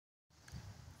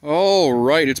All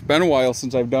right, it's been a while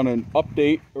since I've done an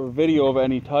update or video of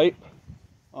any type.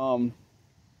 And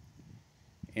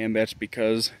that's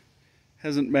because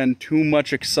hasn't been too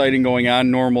much exciting going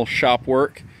on, normal shop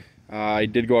work. I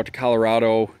did go out to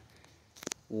Colorado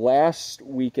last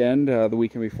weekend, the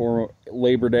weekend before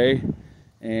Labor Day,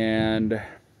 and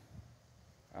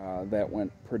that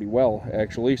went pretty well,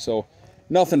 actually. So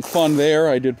nothing fun there.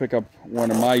 I did pick up one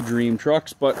of my dream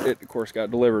trucks, but it, of course, got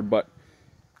delivered. But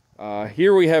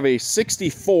here we have a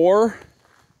 64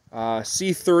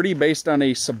 C30 based on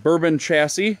a Suburban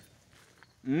chassis.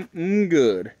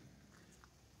 Good.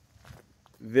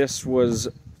 This was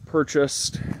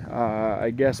purchased, I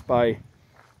guess, by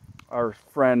our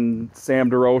friend Sam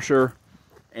DeRocher,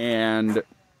 and it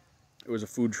was a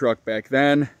food truck back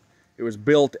then. It was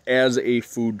built as a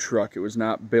food truck. It was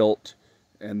not built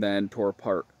and then tore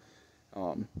apart.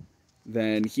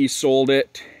 Then he sold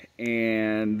it,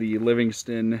 and the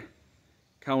Livingston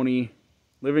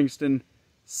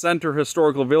Center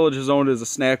Historical Village is owned as a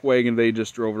snack wagon. They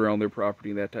just drove it around their property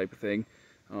and that type of thing.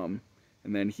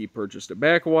 And then he purchased it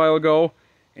back a while ago,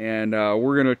 and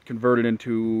we're going to convert it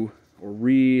into, or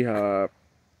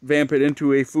revamp it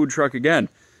into a food truck again.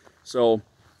 So,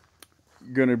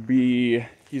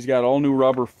 he's got all new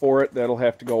rubber for it. That'll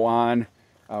have to go on.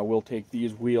 We'll take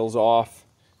these wheels off,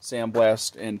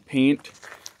 sandblast, and paint.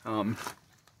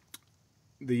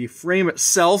 The frame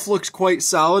itself looks quite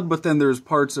solid, but then there's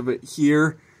parts of it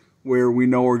here where we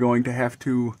know we're going to have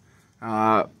to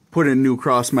put in new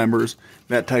cross members,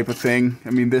 that type of thing.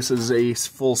 I mean, this is a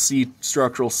full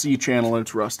structural C channel, and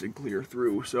it's rusted clear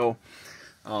through. So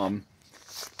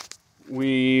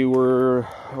we were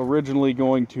originally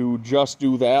going to just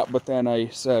do that, but then I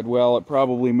said, well, it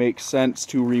probably makes sense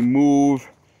to remove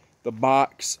the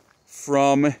box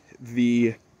from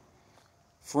the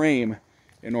frame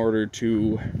in order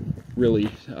to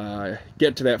really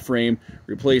get to that frame,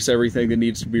 replace everything that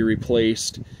needs to be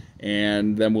replaced,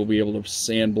 and then we'll be able to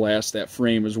sandblast that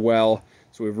frame as well.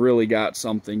 So we've really got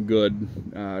something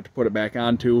good to put it back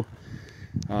onto.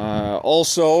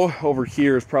 Also, over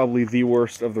here is probably the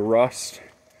worst of the rust.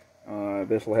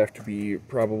 This will have to be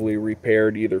probably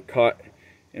repaired, either cut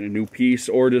in a new piece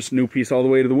or just new piece all the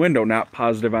way to the window. Not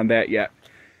positive on that yet.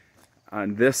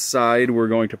 On this side, we're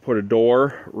going to put a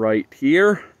door right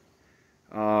here.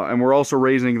 And we're also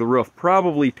raising the roof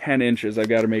probably 10 inches. I've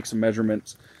got to make some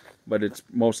measurements, but it's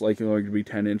most likely going to be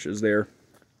 10 inches there.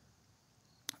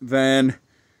 Then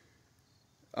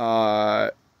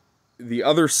the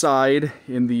other side,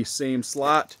 in the same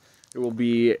slot, it will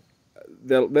be,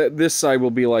 this side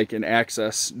will be like an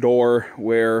access door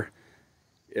where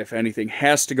if anything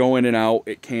has to go in and out,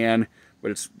 it can,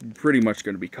 but it's pretty much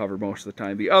going to be covered most of the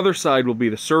time. The other side will be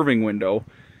the serving window,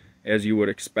 as you would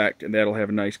expect, and that'll have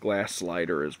a nice glass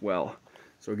slider as well.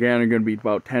 So again, they're going to be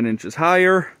about 10 inches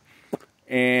higher,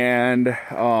 and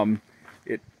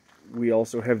we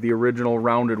also have the original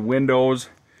rounded windows.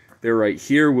 They're right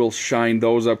here. We'll shine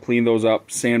those up, clean those up,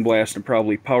 sandblast, and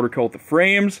probably powder coat the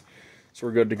frames. So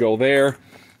we're good to go there.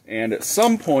 And at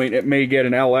some point, it may get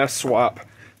an LS swap,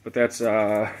 but that's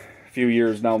a few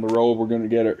years down the road. We're going to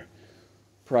get it,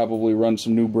 probably run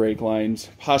some new brake lines,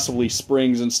 possibly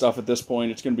springs and stuff at this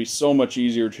point. It's going to be so much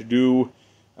easier to do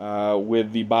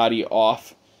with the body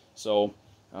off. So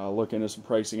look into some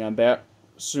pricing on that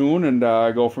soon, and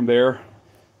go from there.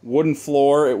 Wooden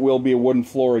floor, it will be a wooden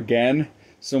floor again,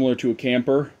 similar to a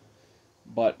camper,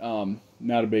 but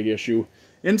not a big issue.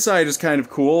 Inside is kind of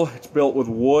cool. It's built with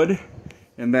wood,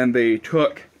 and then they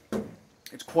took,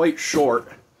 it's quite short.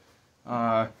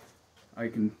 I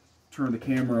can turn the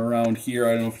camera around here.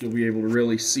 I don't know if you'll be able to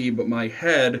really see, but my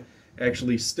head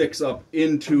actually sticks up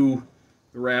into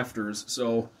the rafters,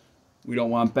 so we don't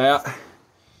want that.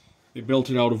 They built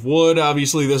it out of wood.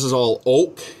 Obviously, this is all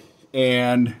oak,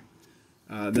 and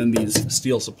then these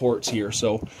steel supports here.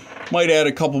 So might add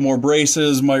a couple more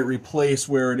braces, might replace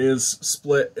where it is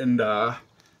split and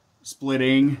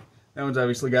splitting. That one's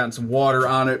obviously gotten some water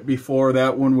on it before.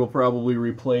 That one will probably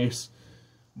replace.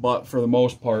 But for the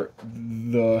most part,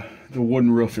 the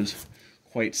wooden roof is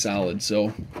quite solid.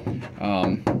 So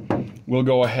we'll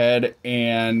go ahead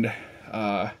and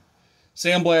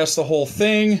sandblast the whole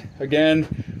thing.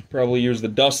 Again, probably use the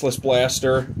dustless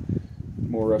blaster.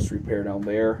 More rust repair down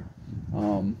there.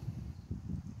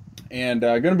 And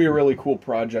going to be a really cool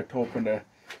project. Hoping to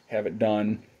have it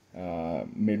done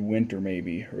mid-winter,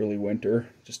 maybe early winter.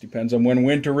 Just depends on when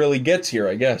winter really gets here,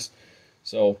 I guess.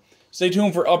 So stay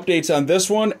tuned for updates on this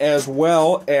one, as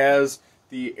well as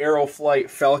the Aeroflight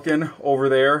Falcon over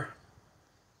there.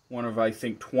 One of, I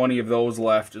think, 20 of those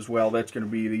left as well. That's going to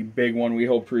be the big one we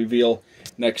hope to reveal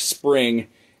next spring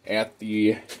at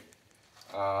the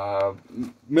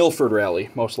Milford Rally,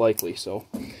 most likely. So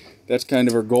that's kind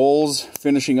of our goals.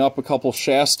 Finishing up a couple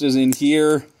Shastas in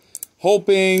here.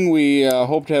 Hoping we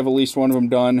hope to have at least one of them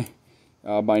done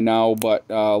by now, but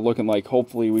looking like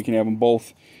hopefully we can have them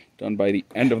both done by the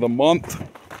end of the month,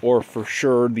 or for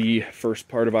sure the first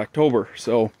part of October.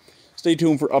 So stay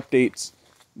tuned for updates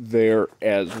there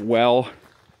as well.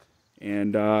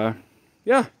 And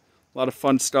yeah, a lot of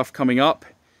fun stuff coming up,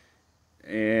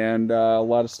 and a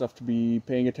lot of stuff to be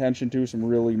paying attention to, some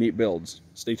really neat builds.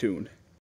 Stay tuned.